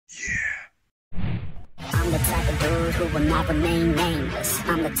I'm the type of dude who will not remain nameless.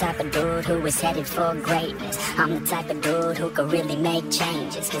 I'm the type of dude who is headed for greatness. I'm the type of dude who could really make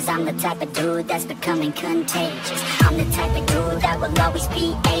changes. Cause I'm the type of dude that's becoming contagious. I'm the type of dude that will always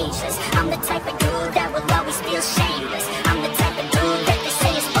be ageless. I'm the type of dude that will always feel shameless. I'm the type of dude that they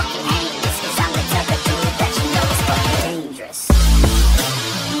say is fucking heinous. Cause I'm the type of dude that you know is fucking dangerous.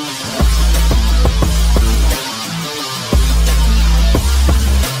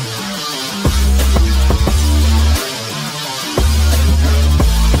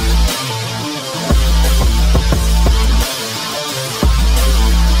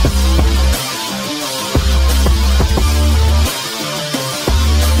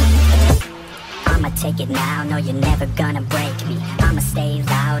 Take it now, no you're never gonna break me. I'ma stay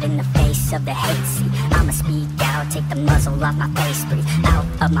loud in the face of the hate. See, I'ma speak out, take the muzzle off my face. Breathe out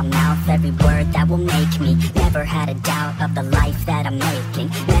of my mouth every word that will make me. Never had a doubt of the life that I'm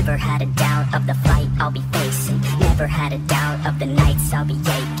making. Never had a doubt of the fight I'll be facing. Never had a doubt of the nights I'll be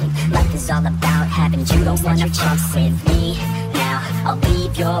aching. Life is all about having dreams that you're chasing. With me now, I'll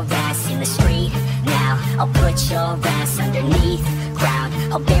leave your ass in the street. Now, I'll put your ass underneath ground.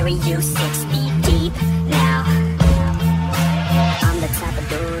 I'll bury you 6 feet deep now. I'm the type of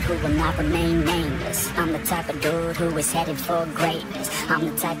dude who will not remain nameless. I'm the type of dude who is headed for greatness. I'm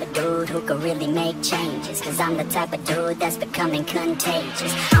the type of dude who could really make changes. Cause I'm the type of dude that's becoming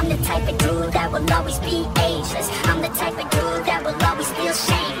contagious. I'm the type of dude that will always be ageless. I'm the type of dude that will always feel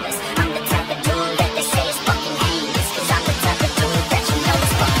shameless.